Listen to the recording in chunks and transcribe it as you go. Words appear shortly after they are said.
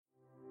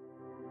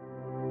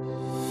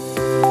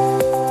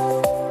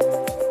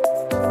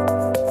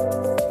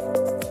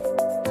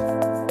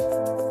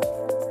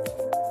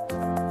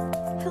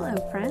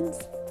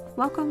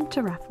Welcome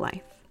to Rough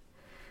Life.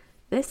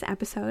 This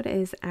episode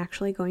is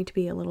actually going to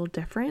be a little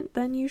different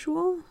than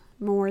usual.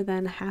 More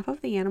than half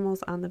of the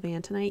animals on the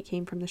van tonight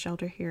came from the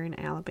shelter here in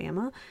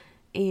Alabama,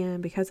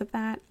 and because of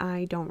that,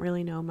 I don't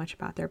really know much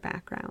about their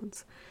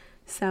backgrounds.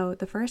 So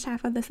the first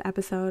half of this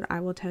episode, I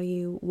will tell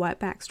you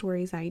what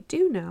backstories I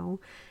do know,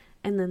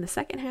 and then the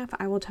second half,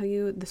 I will tell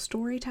you the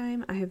story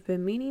time I have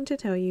been meaning to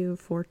tell you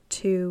for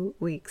 2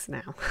 weeks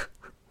now.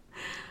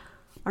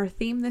 Our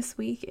theme this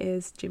week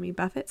is Jimmy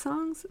Buffett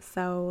songs,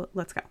 so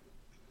let's go.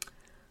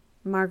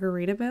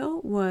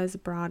 Margaritaville was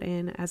brought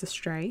in as a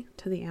stray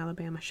to the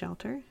Alabama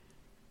shelter.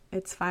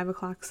 It's 5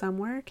 o'clock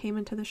somewhere, came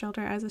into the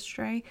shelter as a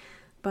stray,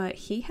 but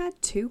he had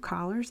 2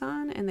 collars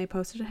on, and they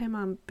posted him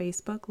on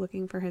Facebook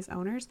looking for his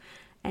owners,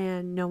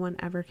 and no one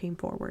ever came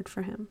forward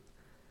for him.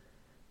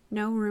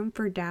 No Room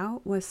for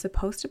Doubt was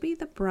supposed to be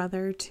the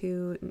brother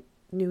to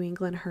New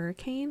England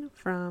Hurricane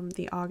from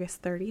the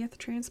August 30th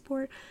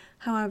transport.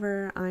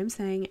 However, I'm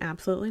saying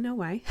absolutely no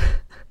way.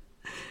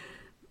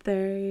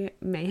 They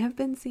may have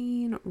been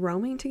seen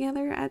roaming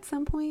together at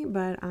some point,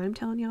 but I'm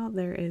telling y'all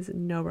there is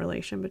no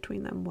relation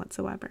between them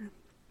whatsoever.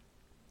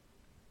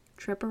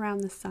 Trip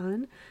Around the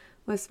Sun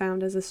was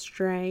found as a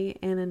stray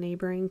in a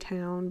neighboring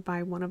town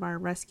by one of our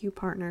rescue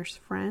partners'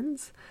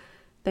 friends.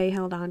 They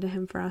held on to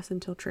him for us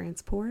until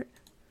transport.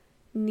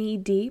 Knee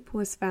Deep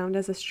was found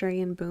as a stray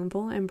in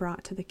Boonville and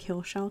brought to the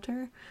kill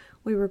shelter.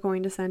 We were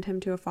going to send him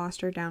to a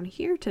foster down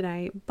here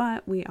today,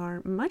 but we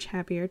are much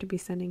happier to be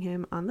sending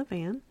him on the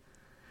van.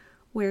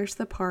 Where's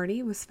the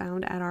Party was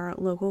found at our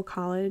local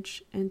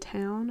college in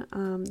town.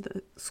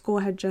 The school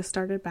had just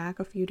started back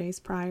a few days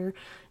prior,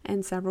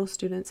 and several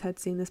students had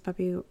seen this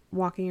puppy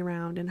walking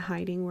around and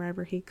hiding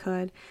wherever he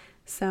could.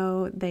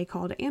 So they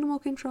called animal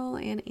control,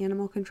 and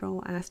animal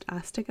control asked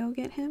us to go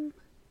get him.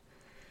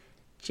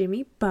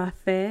 Jimmy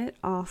Buffett,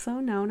 also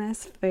known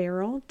as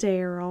Feral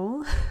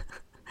Daryl.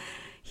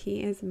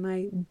 He is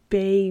my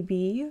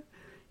baby.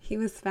 He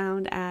was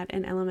found at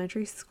an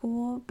elementary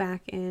school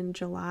back in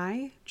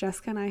July.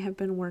 Jessica and I have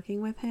been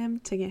working with him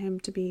to get him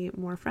to be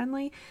more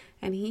friendly,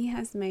 and he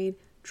has made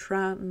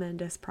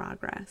tremendous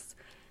progress.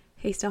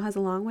 He still has a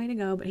long way to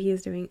go, but he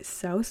is doing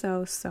so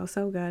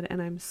good,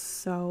 and I'm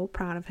so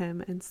proud of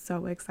him and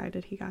so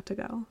excited he got to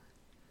go.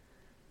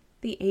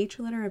 The H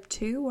litter of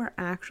 2 were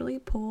actually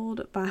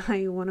pulled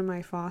by one of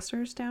my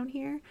fosters down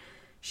here.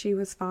 She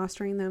was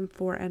fostering them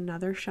for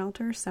another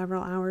shelter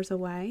several hours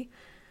away.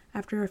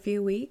 After a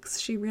few weeks,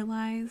 she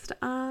realized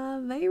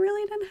they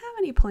really didn't have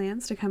any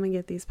plans to come and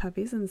get these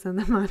puppies and send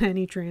them on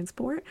any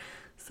transport.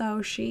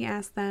 So she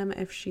asked them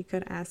if she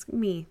could ask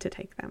me to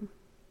take them.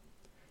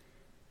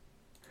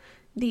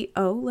 The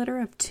O litter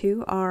of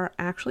 2 are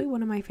actually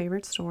one of my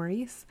favorite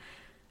stories.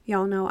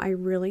 Y'all know I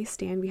really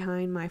stand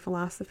behind my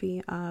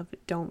philosophy of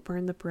don't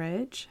burn the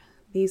bridge.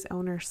 These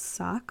owners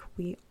suck.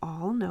 We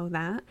all know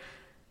that.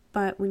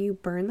 But when you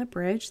burn the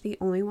bridge, the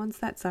only ones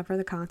that suffer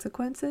the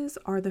consequences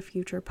are the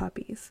future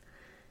puppies.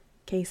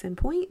 Case in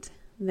point,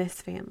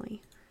 this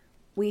family.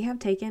 We have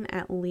taken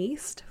at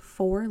least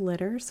 4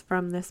 litters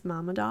from this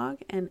mama dog,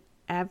 and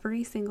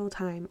every single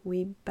time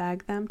we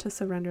beg them to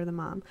surrender the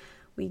mom.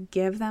 We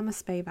give them a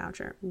spay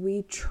voucher.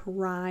 We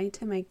try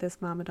to make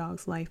this mama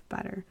dog's life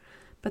better,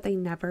 but they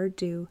never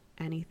do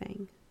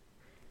anything.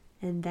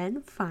 And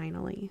then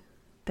finally,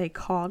 they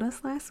called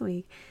us last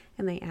week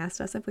and they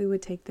asked us if we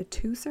would take the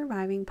 2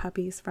 surviving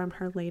puppies from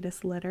her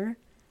latest litter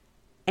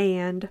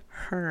and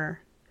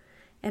her.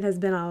 It has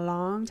been a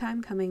long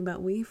time coming,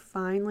 but we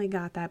finally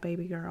got that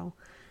baby girl.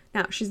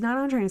 Now, she's not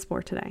on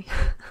transport today.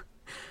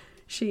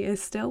 She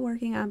is still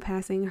working on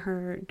passing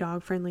her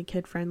dog-friendly,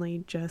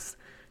 kid-friendly, just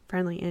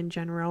friendly in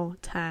general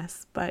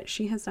tests, but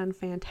she has done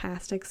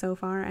fantastic so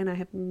far, and I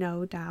have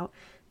no doubt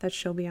that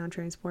she'll be on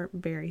transport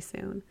very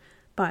soon.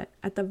 But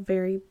at the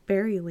very,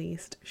 very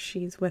least,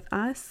 she's with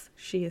us,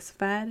 she is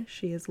fed,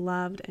 she is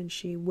loved, and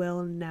she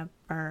will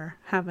never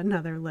have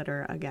another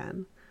litter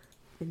again.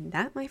 And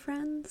that, my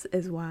friends,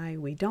 is why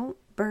we don't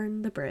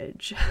burn the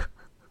bridge.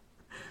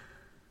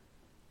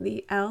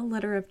 The L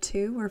litter of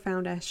 2 were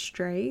found as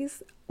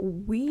strays.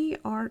 We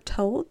are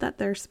told that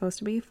they're supposed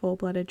to be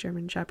full-blooded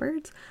German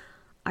Shepherds.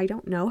 I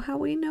don't know how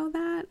we know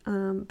that,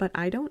 but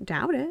I don't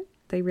doubt it.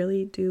 They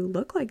really do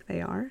look like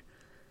they are.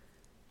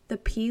 The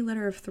P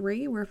litter of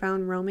 3 were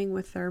found roaming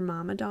with their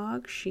mama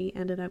dog. She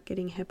ended up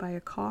getting hit by a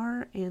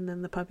car, and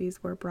then the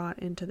puppies were brought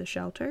into the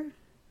shelter.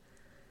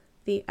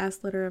 The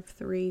S litter of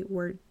 3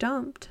 were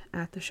dumped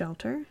at the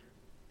shelter.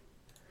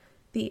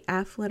 The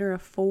F litter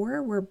of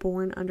 4 were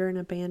born under an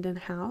abandoned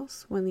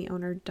house when the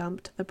owner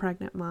dumped the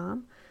pregnant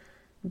mom.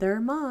 Their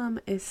mom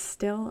is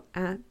still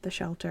at the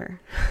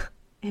shelter.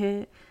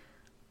 It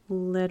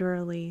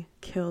literally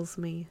kills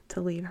me to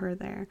leave her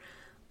there.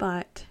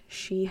 But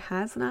she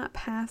has not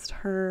passed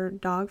her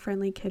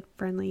dog-friendly,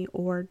 kid-friendly,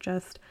 or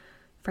just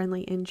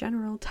friendly in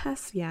general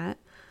tests yet.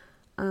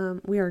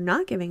 We are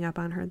not giving up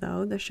on her,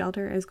 though. The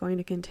shelter is going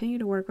to continue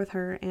to work with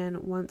her, and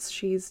once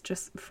she's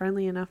just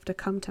friendly enough to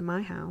come to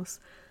my house,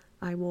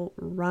 I will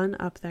run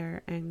up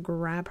there and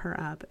grab her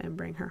up and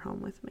bring her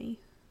home with me.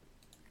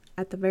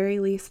 At the very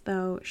least,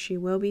 though, she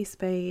will be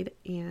spayed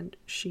and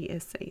she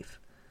is safe.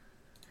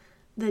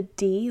 The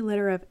D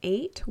litter of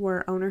 8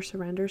 were owner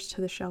surrenders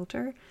to the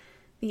shelter.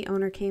 The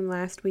owner came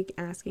last week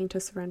asking to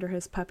surrender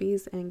his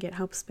puppies and get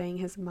help spaying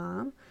his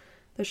mom.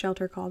 The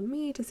shelter called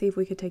me to see if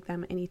we could take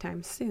them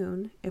anytime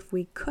soon. If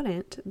we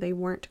couldn't, they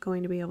weren't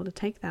going to be able to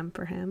take them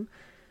for him.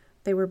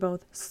 They were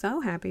both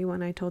so happy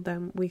when I told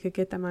them we could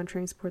get them on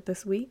transport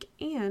this week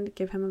and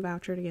give him a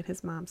voucher to get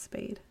his mom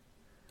spayed.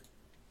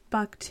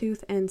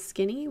 Bucktooth and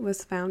Skinny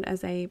was found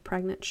as a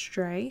pregnant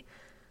stray.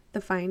 The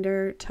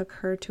finder took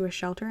her to a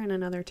shelter in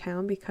another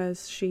town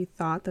because she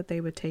thought that they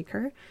would take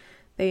her.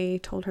 They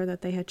told her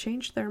that they had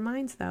changed their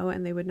minds, though,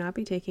 and they would not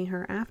be taking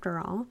her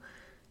after all.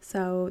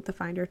 So the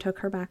finder took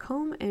her back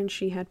home, and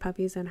she had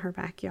puppies in her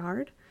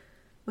backyard.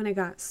 When it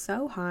got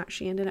so hot,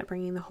 she ended up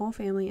bringing the whole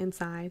family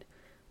inside.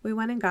 We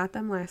went and got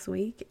them last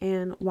week,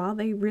 and while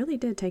they really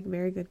did take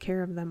very good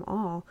care of them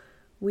all,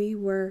 we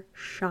were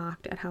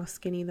shocked at how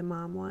skinny the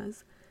mom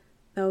was.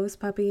 Those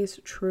puppies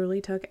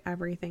truly took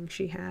everything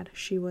she had.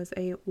 She was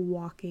a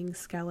walking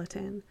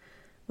skeleton.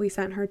 We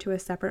sent her to a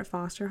separate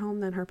foster home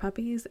than her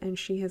puppies, and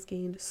she has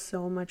gained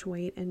so much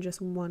weight in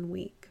just 1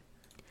 week.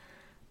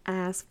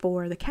 As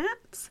for the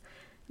cats,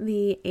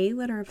 the A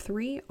litter of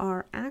 3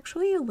 are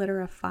actually a litter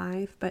of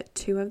 5, but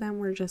 2 of them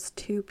were just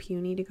too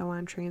puny to go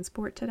on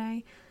transport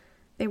today.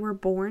 They were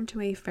born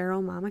to a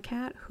feral mama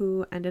cat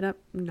who ended up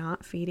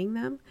not feeding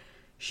them.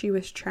 She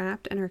was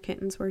trapped and her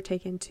kittens were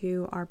taken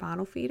to our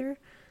bottle feeder.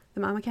 The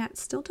mama cat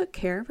still took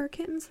care of her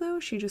kittens, though.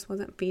 She just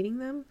wasn't feeding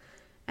them.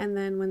 And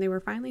then when they were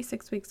finally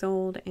 6 weeks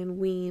old and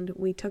weaned,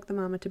 we took the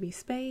mama to be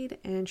spayed,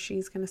 and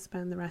she's going to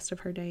spend the rest of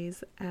her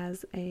days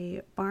as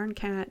a barn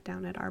cat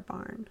down at our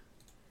barn.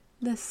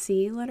 The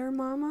C litter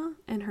mama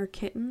and her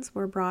kittens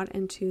were brought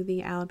into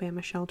the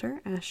Alabama shelter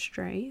as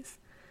strays.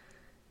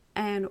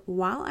 And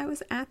while I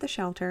was at the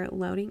shelter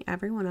loading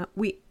everyone up,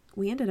 we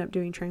ended up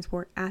doing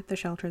transport at the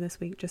shelter this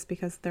week just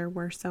because there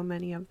were so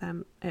many of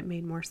them, it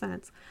made more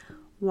sense.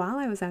 While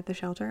I was at the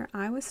shelter,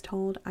 I was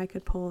told I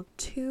could pull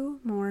 2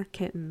 more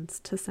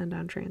kittens to send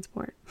on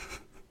transport.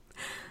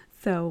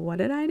 So what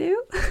did I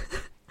do?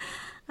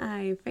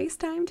 I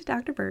FaceTimed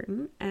Dr.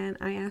 Burton and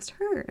I asked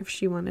her if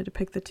she wanted to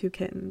pick the 2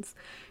 kittens.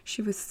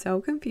 She was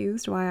so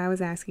confused why I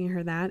was asking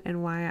her that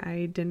and why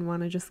I didn't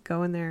want to just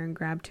go in there and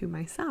grab 2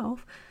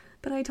 myself.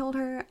 But I told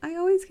her I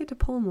always get to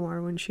pull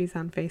more when she's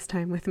on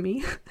FaceTime with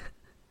me.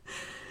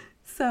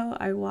 So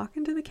I walk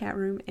into the cat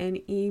room and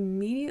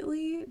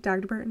immediately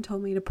Dr. Burton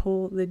told me to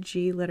pull the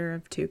G litter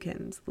of 2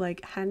 kittens.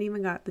 Like, hadn't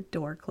even got the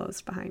door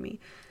closed behind me.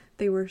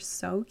 They were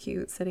so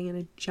cute, sitting in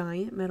a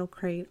giant metal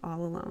crate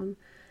all alone.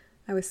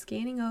 I was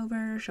scanning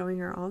over, showing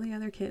her all the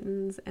other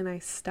kittens, and I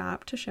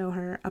stopped to show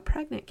her a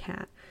pregnant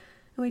cat.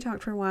 And we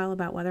talked for a while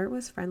about whether it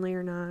was friendly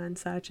or not and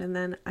such, and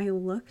then I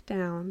looked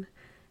down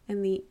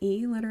and the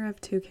E litter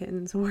of 2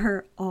 kittens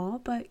were all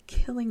but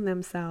killing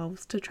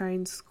themselves to try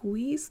and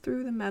squeeze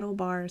through the metal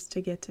bars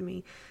to get to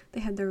me. They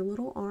had their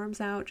little arms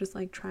out, just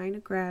like trying to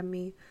grab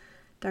me.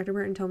 Dr.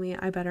 Burton told me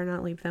I better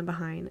not leave them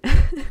behind,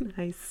 and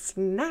I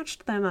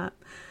snatched them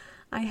up.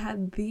 I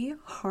had the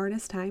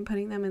hardest time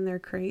putting them in their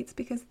crates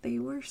because they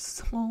were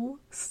so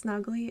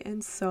snuggly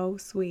and so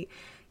sweet.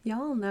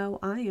 Y'all know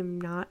I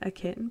am not a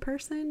kitten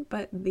person,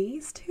 but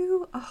these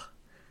 2,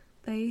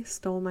 they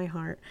stole my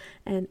heart,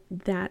 and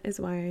that is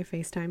why I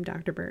FaceTimed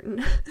Dr.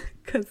 Burton,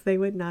 because they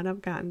would not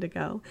have gotten to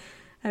go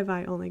if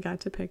I only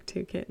got to pick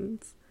 2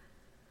 kittens.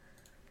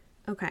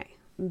 Okay,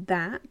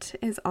 that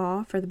is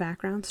all for the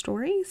background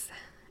stories,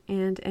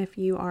 and if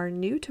you are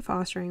new to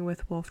fostering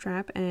with Wolf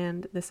Trap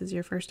and this is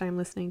your first time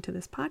listening to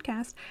this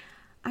podcast,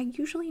 I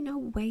usually know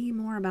way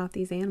more about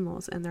these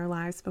animals and their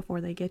lives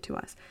before they get to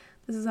us.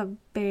 This is a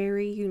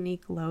very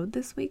unique load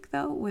this week,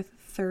 though, with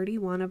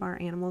 31 of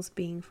our animals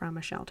being from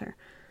a shelter.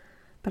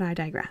 But I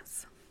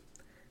digress.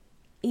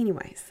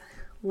 Anyways,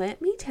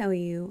 let me tell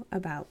you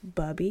about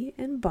Bubby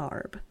and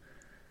Barb.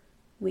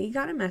 We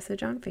got a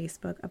message on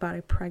Facebook about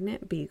a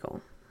pregnant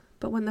beagle,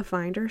 but when the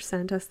finder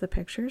sent us the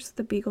pictures,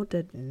 the beagle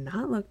did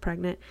not look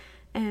pregnant,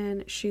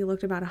 and she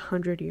looked about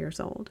 100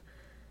 years old.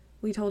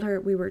 We told her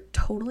we were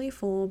totally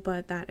full,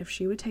 but that if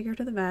she would take her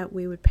to the vet,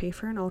 we would pay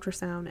for an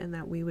ultrasound and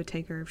that we would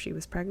take her if she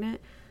was pregnant.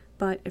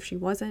 But if she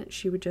wasn't,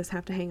 she would just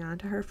have to hang on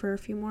to her for a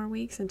few more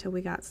weeks until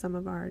we got some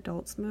of our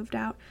adults moved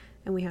out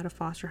and we had a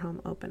foster home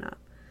open up.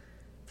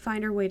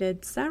 Finder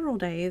waited several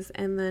days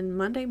and then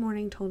Monday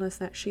morning told us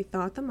that she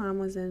thought the mom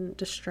was in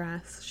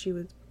distress. She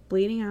was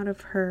bleeding out of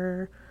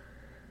her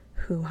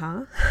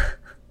hoo-ha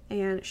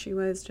and she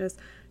was just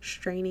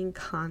straining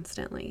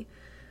constantly.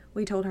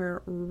 We told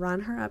her,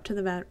 run her up to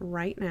the vet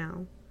right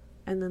now.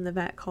 And then the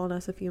vet called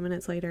us a few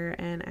minutes later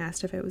and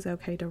asked if it was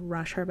okay to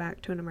rush her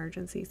back to an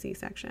emergency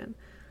C-section.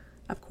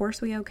 Of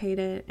course we okayed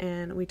it,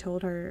 and we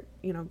told her,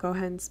 go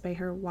ahead and spay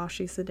her while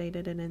she's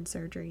sedated and in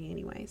surgery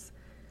anyways.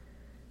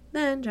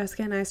 Then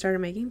Jessica and I started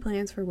making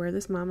plans for where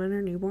this mama and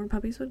her newborn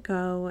puppies would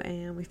go,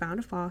 and we found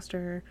a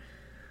foster.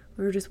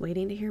 We were just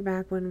waiting to hear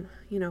back when,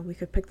 we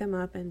could pick them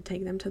up and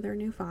take them to their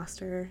new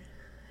foster.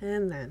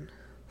 And then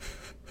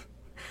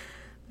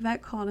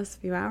Vet called us a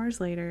few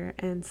hours later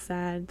and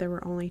said there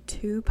were only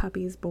 2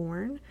 puppies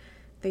born.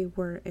 They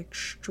were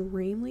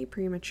extremely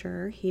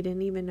premature. He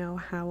didn't even know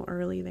how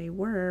early they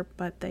were,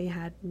 but they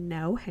had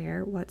no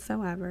hair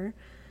whatsoever.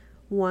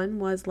 One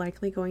was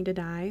likely going to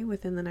die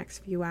within the next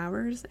few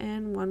hours,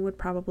 and one would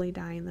probably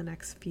die in the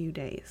next few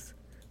days.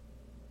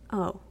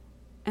 Oh,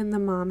 and the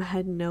mom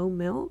had no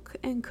milk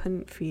and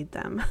couldn't feed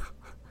them.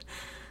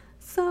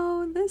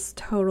 So this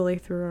totally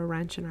threw a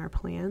wrench in our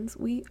plans.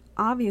 We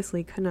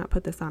obviously could not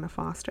put this on a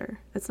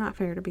foster. It's not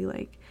fair to be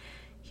like,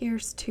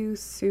 here's 2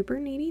 super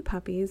needy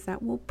puppies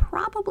that will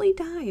probably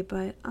die,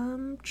 but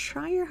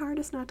try your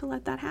hardest not to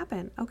let that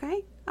happen,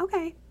 okay?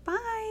 Okay,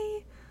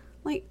 bye.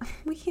 Like,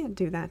 we can't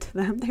do that to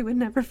them. They would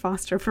never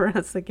foster for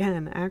us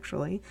again,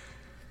 actually.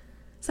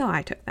 So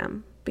I took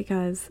them,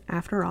 because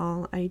after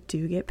all, I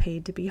do get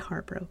paid to be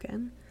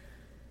heartbroken.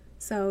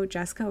 So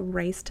Jessica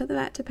raced to the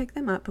vet to pick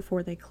them up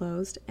before they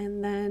closed,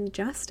 and then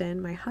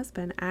Justin, my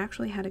husband,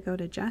 actually had to go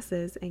to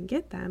Jess's and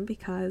get them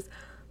because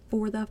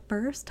for the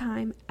first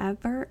time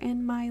ever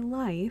in my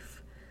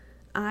life,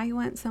 I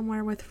went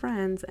somewhere with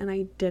friends and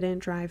I didn't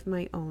drive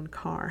my own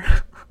car.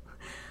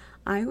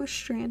 I was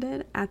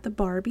stranded at the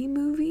Barbie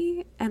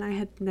movie and I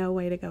had no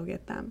way to go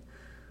get them.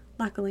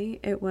 Luckily,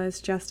 it was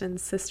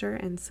Justin's sister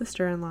and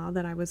sister-in-law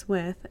that I was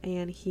with,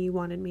 and he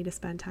wanted me to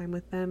spend time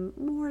with them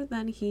more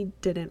than he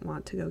didn't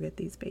want to go get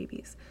these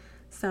babies.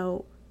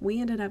 So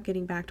we ended up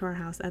getting back to our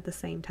house at the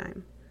same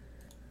time.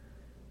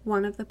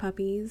 One of the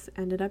puppies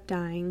ended up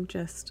dying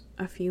just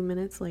a few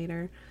minutes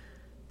later,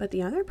 but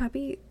the other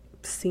puppy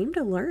seemed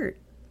alert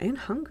and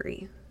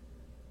hungry.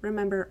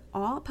 Remember,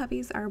 all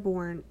puppies are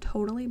born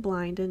totally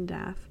blind and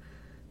deaf,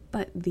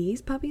 but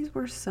these puppies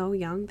were so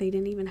young they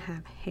didn't even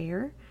have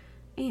hair.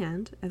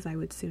 And, as I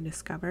would soon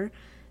discover,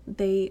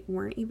 they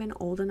weren't even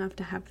old enough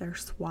to have their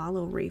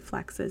swallow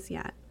reflexes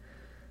yet.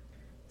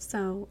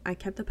 So I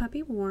kept the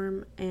puppy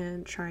warm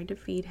and tried to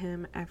feed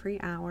him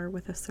every hour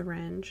with a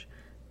syringe,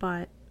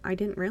 but I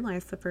didn't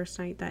realize the first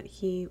night that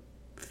he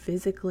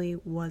physically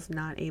was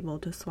not able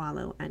to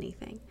swallow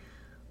anything.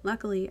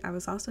 Luckily, I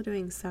was also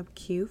doing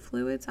sub-Q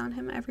fluids on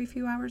him every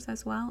few hours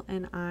as well,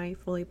 and I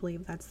fully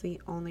believe that's the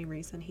only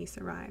reason he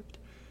survived.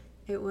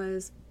 It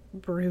was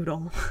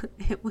brutal.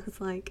 It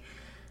was like,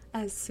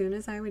 as soon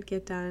as I would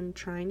get done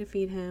trying to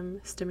feed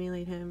him,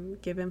 stimulate him,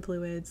 give him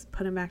fluids,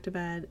 put him back to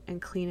bed,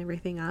 and clean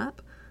everything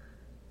up,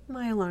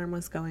 my alarm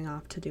was going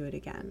off to do it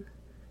again.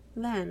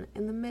 Then,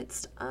 in the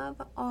midst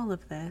of all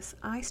of this,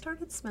 I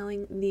started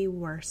smelling the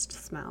worst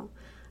smell.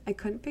 I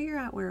couldn't figure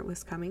out where it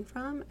was coming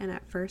from, and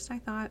at first I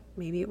thought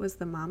maybe it was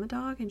the mama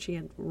dog and she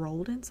had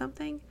rolled in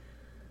something,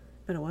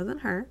 but it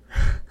wasn't her.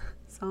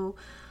 So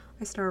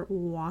I start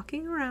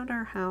walking around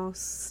our house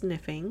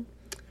sniffing.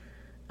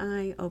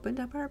 I opened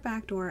up our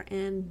back door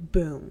and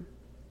boom,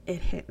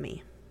 it hit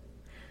me.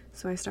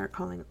 So I start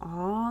calling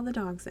all the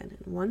dogs in,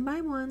 and one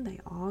by one they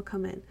all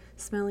come in,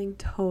 smelling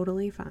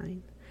totally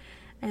fine.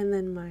 And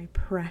then my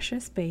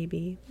precious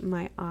baby,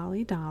 my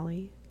Ollie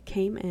Dolly,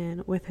 came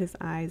in with his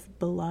eyes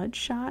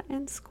bloodshot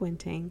and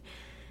squinting,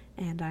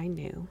 and I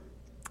knew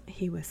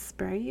he was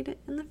sprayed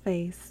in the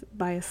face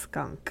by a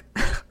skunk.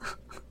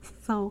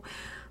 So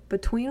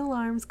between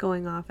alarms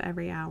going off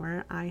every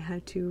hour, I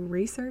had to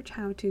research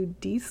how to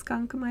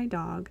de-skunk my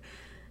dog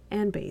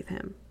and bathe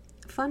him.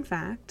 Fun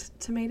fact,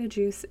 tomato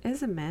juice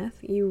is a myth.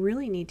 You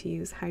really need to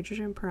use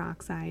hydrogen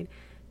peroxide,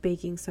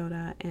 baking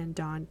soda, and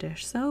Dawn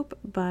dish soap,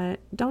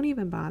 but don't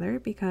even bother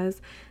because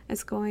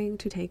it's going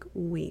to take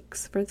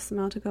weeks for the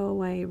smell to go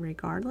away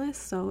regardless,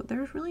 so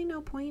there's really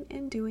no point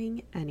in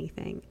doing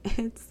anything.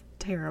 It's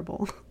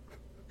terrible.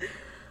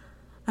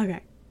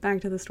 Okay,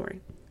 back to the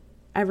story.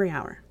 Every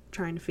hour,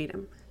 trying to feed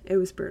him. It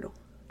was brutal.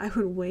 I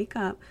would wake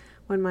up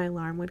when my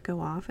alarm would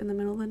go off in the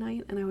middle of the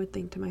night, and I would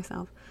think to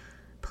myself,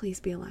 please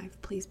be alive,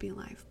 please be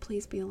alive,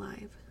 please be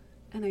alive.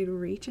 And I'd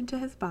reach into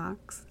his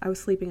box. I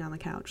was sleeping on the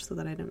couch so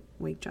that I didn't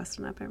wake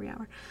Justin up every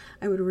hour.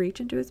 I would reach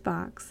into his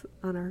box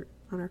on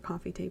our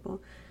coffee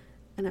table,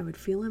 and I would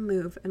feel him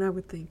move, and I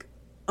would think,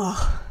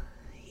 oh,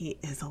 he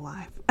is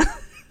alive.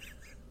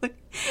 Like,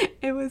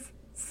 it was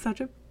such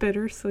a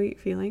bittersweet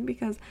feeling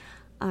because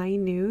I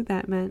knew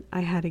that meant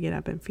I had to get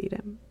up and feed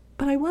him.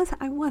 But I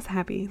was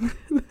happy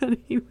that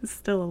he was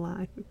still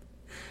alive.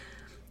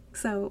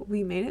 So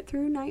we made it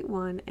through night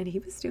 1, and he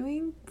was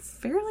doing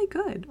fairly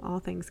good, all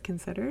things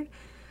considered.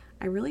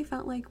 I really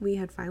felt like we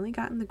had finally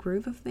gotten the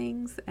groove of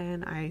things,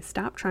 and I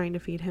stopped trying to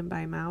feed him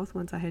by mouth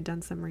once I had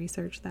done some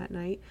research that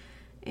night.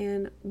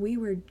 And we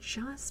were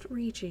just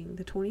reaching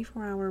the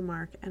 24-hour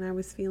mark, and I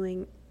was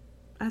feeling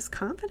as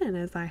confident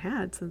as I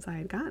had since I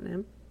had gotten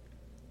him.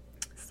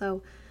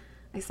 So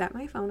I set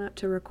my phone up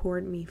to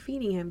record me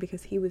feeding him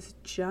because he was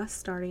just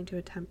starting to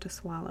attempt to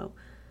swallow,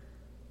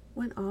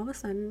 when all of a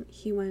sudden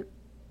he went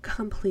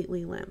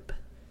completely limp.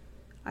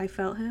 I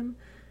felt him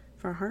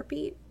for a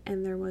heartbeat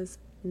and there was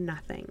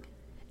nothing.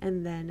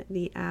 And then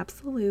the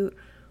absolute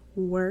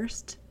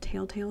worst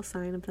telltale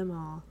sign of them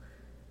all,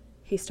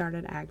 he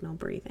started agonal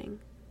breathing.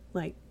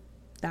 Like,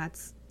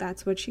 that's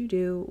what you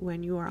do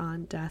when you are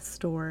on death's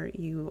door.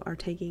 You are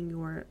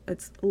taking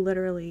it's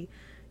literally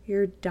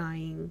your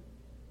dying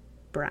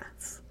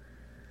breaths.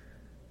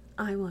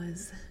 I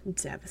was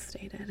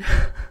devastated.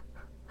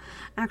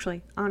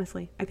 Actually,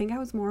 honestly, I think I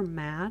was more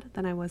mad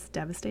than I was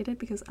devastated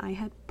because I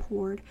had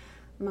poured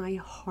my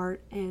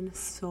heart and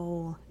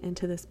soul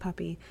into this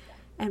puppy.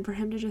 And for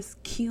him to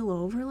just keel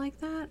over like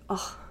that,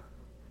 oh,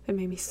 it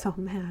made me so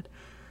mad.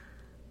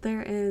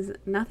 There is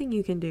nothing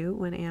you can do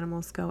when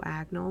animals go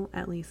agonal,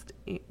 at least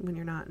when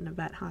you're not in a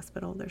vet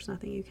hospital, there's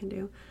nothing you can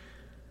do.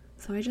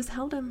 So I just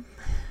held him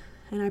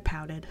and I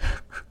pouted.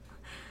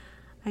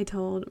 I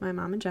told my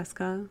mom and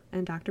Jessica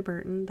and Dr.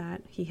 Burton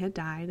that he had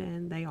died,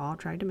 and they all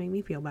tried to make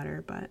me feel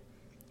better, but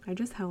I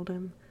just held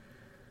him.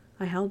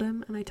 I held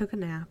him and I took a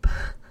nap.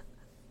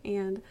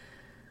 And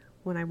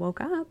when I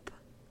woke up,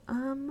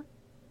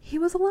 he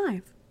was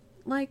alive.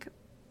 Like,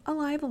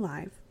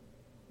 alive.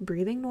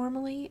 Breathing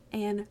normally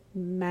and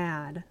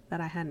mad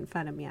that I hadn't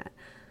fed him yet.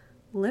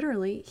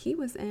 Literally, he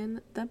was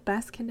in the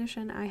best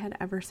condition I had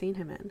ever seen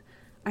him in.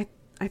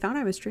 I thought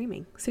I was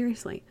dreaming.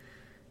 Seriously.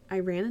 I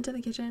ran into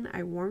the kitchen,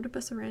 I warmed up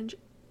a syringe,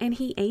 and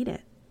he ate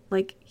it.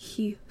 Like,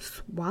 he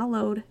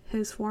swallowed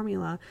his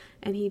formula,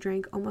 and he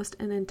drank almost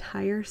an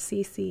entire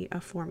cc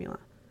of formula.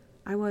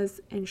 I was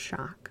in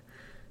shock.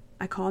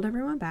 I called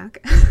everyone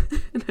back,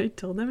 and I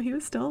told them he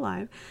was still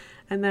alive,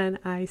 and then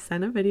I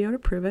sent a video to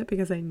prove it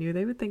because I knew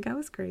they would think I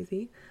was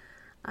crazy.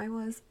 I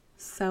was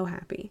so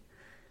happy.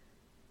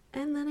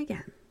 And then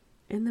again,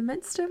 in the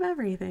midst of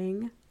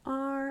everything,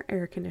 our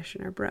air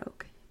conditioner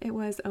broke. It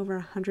was over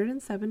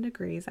 107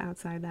 degrees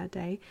outside that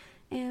day,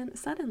 and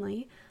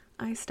suddenly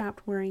I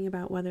stopped worrying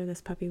about whether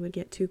this puppy would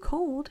get too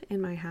cold in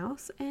my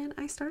house, and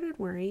I started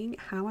worrying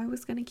how I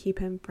was going to keep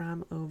him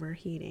from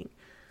overheating.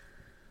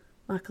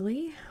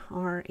 Luckily,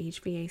 our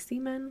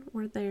HVAC men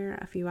were there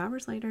a few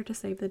hours later to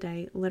save the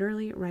day,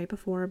 literally right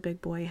before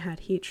Big Boy had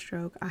heat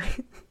stroke.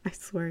 I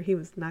swear he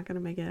was not going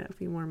to make it a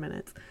few more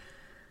minutes,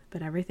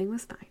 but everything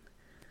was fine.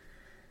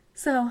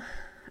 So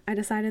I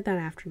decided that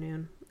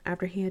afternoon,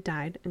 after he had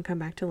died and come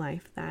back to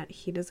life, that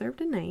he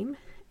deserved a name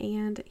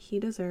and he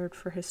deserved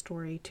for his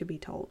story to be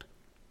told.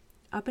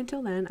 Up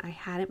until then, I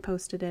hadn't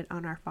posted it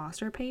on our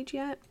foster page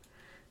yet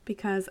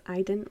because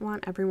I didn't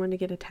want everyone to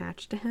get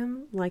attached to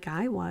him like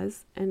I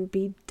was and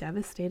be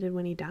devastated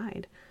when he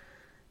died.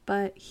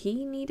 But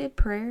he needed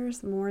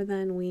prayers more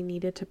than we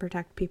needed to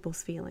protect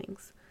people's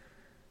feelings.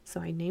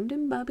 So I named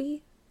him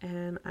Bubby,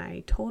 and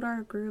I told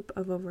our group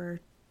of over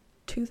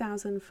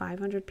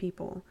 2,500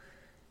 people,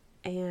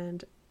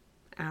 and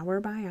hour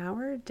by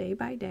hour, day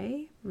by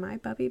day, my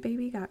Bubby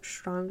baby got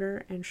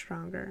stronger and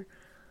stronger.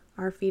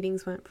 Our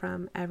feedings went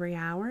from every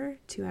hour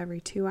to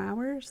every 2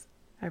 hours,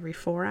 every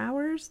 4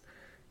 hours.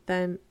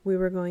 Then we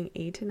were going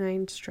 8 to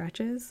 9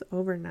 stretches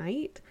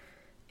overnight.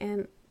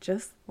 And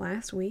just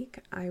last week,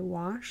 I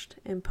washed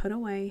and put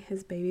away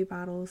his baby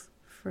bottles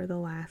for the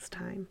last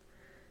time.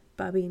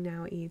 Bubby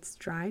now eats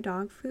dry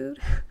dog food.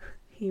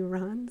 He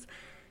runs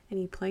and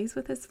he plays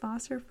with his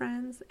foster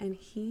friends, and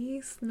he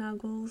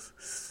snuggles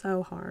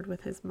so hard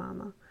with his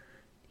mama.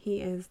 He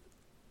is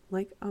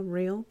like a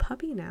real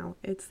puppy now.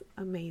 It's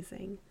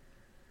amazing.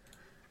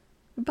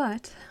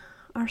 But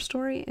our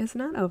story is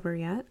not over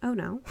yet. Oh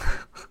no.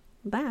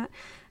 That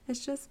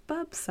is just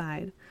Bub's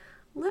side.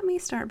 Let me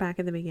start back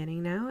at the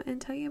beginning now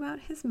and tell you about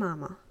his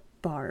mama,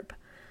 Barb.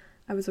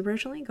 I was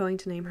originally going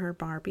to name her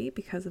Barbie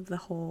because of the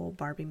whole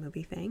Barbie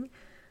movie thing.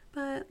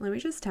 But let me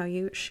just tell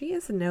you, she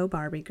is no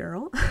Barbie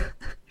girl.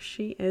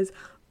 She is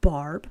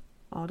Barb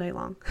all day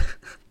long.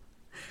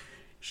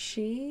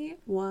 She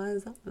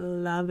was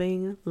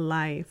loving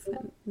life,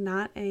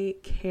 not a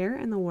care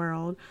in the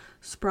world,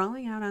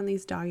 sprawling out on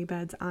these doggy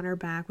beds on her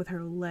back with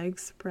her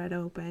legs spread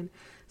open,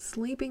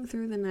 sleeping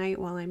through the night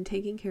while I'm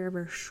taking care of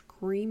her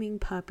screaming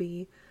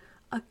puppy.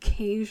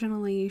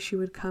 Occasionally, she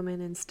would come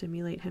in and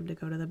stimulate him to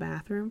go to the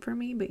bathroom for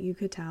me, but you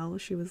could tell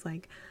she was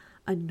like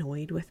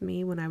annoyed with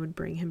me when I would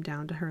bring him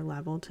down to her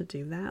level to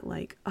do that.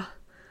 Like,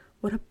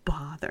 what a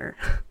bother.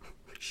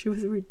 She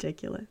was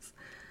ridiculous.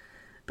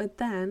 But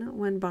then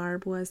when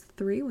Barb was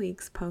 3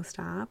 weeks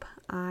post-op,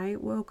 I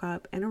woke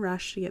up in a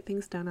rush to get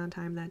things done on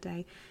time that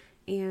day.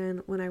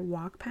 And when I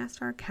walked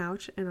past our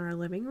couch in our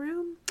living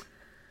room,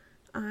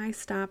 I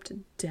stopped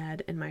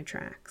dead in my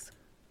tracks.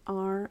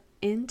 Our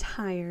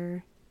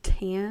entire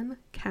tan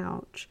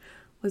couch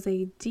was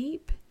a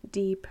deep,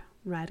 deep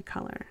red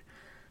color.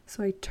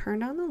 So I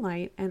turned on the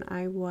light and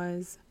I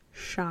was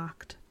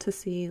shocked to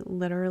see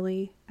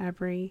literally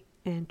every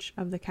inch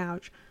of the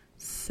couch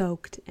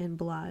soaked in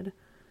blood.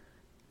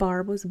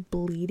 Barb was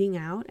bleeding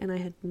out and I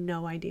had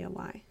no idea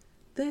why.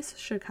 This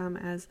should come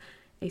as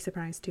a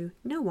surprise to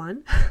no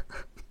one,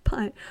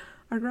 but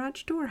our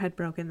garage door had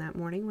broken that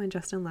morning when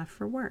Justin left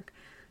for work,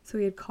 so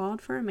he had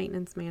called for a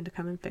maintenance man to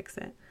come and fix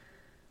it.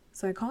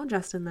 So I called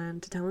Justin then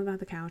to tell him about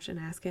the couch and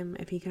ask him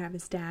if he could have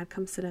his dad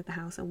come sit at the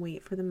house and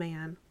wait for the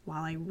man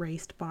while I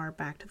raced Barb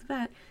back to the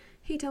vet.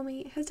 He told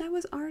me his dad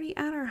was already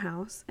at our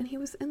house and he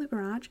was in the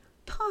garage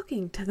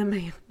talking to the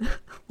man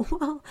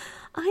while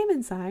I'm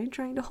inside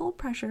trying to hold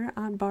pressure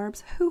on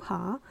Barb's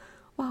hoo-ha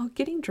while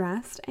getting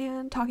dressed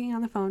and talking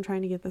on the phone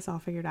trying to get this all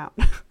figured out.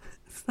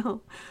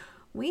 So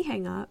We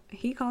hang up.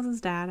 He calls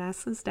his dad,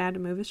 asks his dad to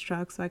move his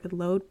truck so I could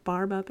load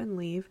Barb up and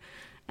leave.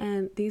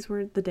 And these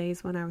were the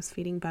days when I was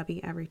feeding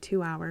Bubby every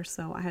 2 hours,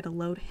 so I had to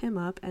load him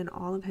up and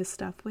all of his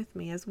stuff with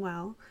me as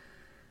well.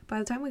 By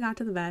the time we got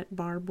to the vet,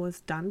 Barb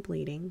was done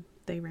bleeding.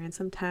 They ran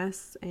some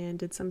tests and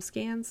did some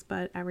scans,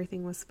 but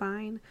everything was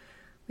fine.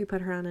 We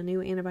put her on a new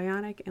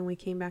antibiotic and we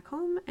came back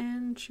home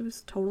and she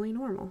was totally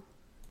normal.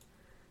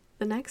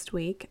 The next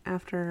week,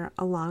 after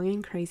a long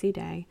and crazy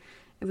day,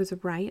 it was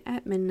right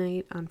at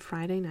midnight on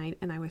Friday night,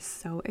 and I was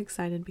so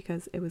excited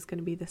because it was going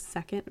to be the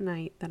second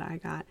night that I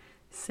got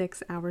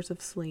 6 hours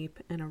of sleep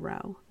in a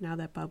row. Now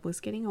that Bub was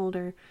getting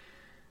older,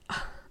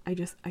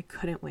 I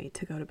couldn't wait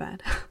to go to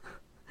bed.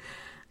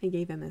 I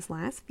gave him his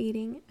last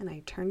feeding and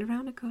I turned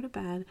around to go to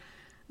bed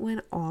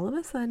when all of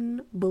a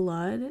sudden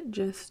blood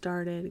just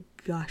started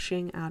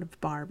gushing out of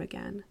Barb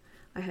again.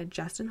 I had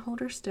Justin hold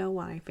her still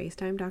while I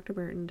FaceTimed Dr.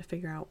 Burton to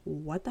figure out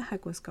what the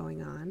heck was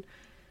going on.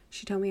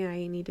 She told me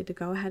I needed to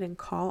go ahead and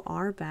call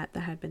our vet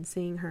that had been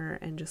seeing her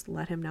and just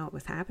let him know it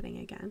was happening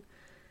again.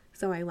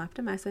 So I left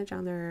a message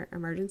on their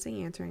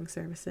emergency answering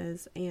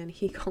services, and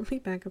he called me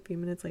back a few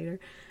minutes later,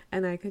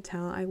 and I could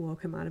tell I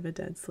woke him out of a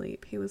dead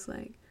sleep. He was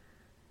like,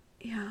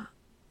 yeah,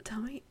 tell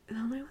me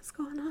what's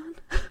going on.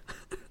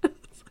 I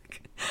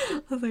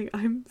was like,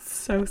 I'm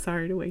so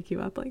sorry to wake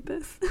you up like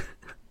this.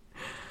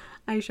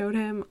 I showed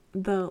him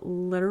the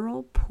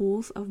literal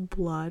pools of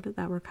blood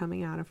that were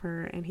coming out of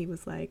her, and he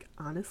was like,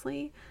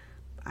 honestly,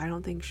 I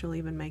don't think she'll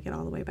even make it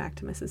all the way back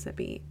to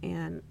Mississippi.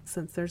 And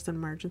since there's an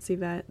emergency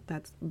vet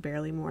that's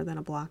barely more than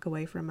a block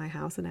away from my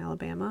house in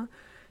Alabama,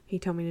 he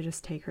told me to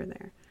just take her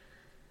there.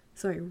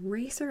 So I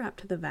race her up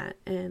to the vet,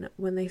 and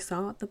when they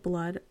saw the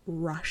blood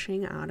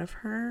rushing out of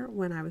her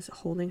when I was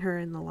holding her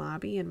in the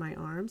lobby in my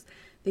arms,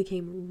 they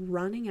came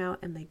running out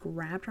and they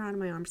grabbed her out of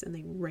my arms and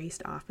they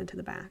raced off into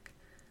the back.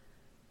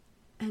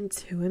 And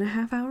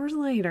 2.5 hours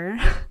later,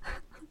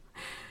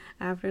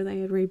 after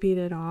they had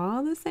repeated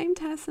all the same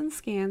tests and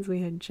scans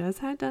we had just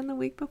had done the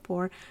week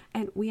before,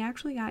 and we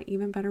actually got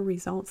even better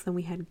results than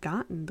we had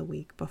gotten the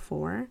week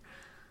before,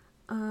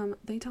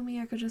 they told me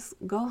I could just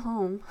go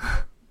home.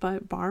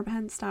 But Barb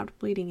hadn't stopped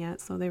bleeding yet,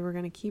 so they were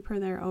going to keep her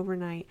there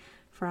overnight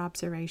for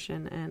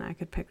observation, and I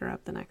could pick her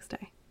up the next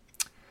day.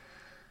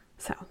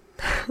 So,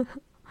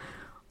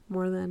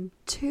 more than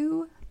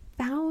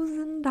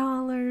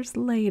 $2,000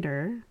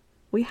 later,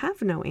 we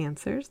have no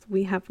answers.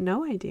 We have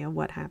no idea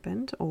what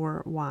happened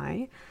or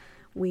why.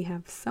 We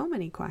have so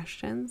many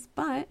questions,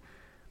 but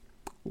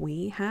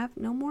we have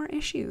no more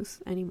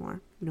issues anymore.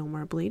 No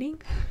more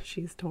bleeding.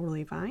 She's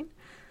totally fine.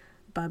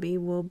 Bubby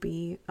will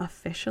be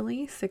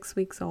officially 6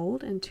 weeks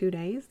old in 2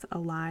 days,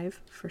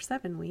 alive for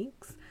 7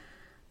 weeks.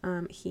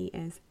 He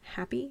is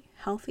happy,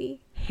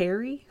 healthy,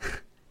 hairy,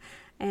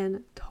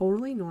 and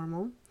totally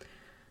normal.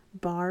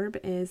 Barb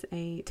is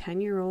a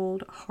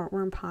 10-year-old,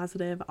 heartworm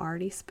positive,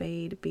 already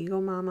spayed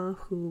beagle mama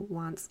who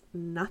wants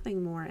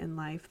nothing more in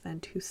life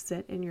than to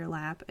sit in your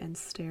lap and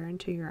stare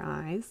into your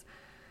eyes.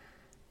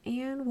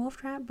 And Wolf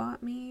Trap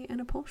bought me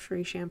an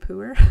upholstery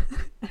shampooer,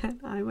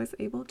 and I was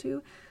able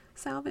to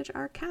salvage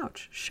our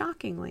couch,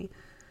 shockingly.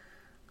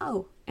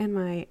 Oh, and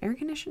my air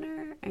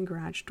conditioner and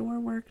garage door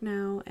work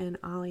now, and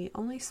Ollie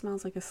only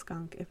smells like a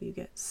skunk if you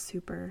get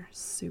super,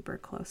 super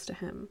close to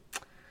him.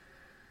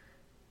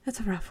 It's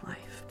a rough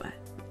life, but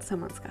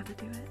someone's got to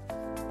do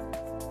it.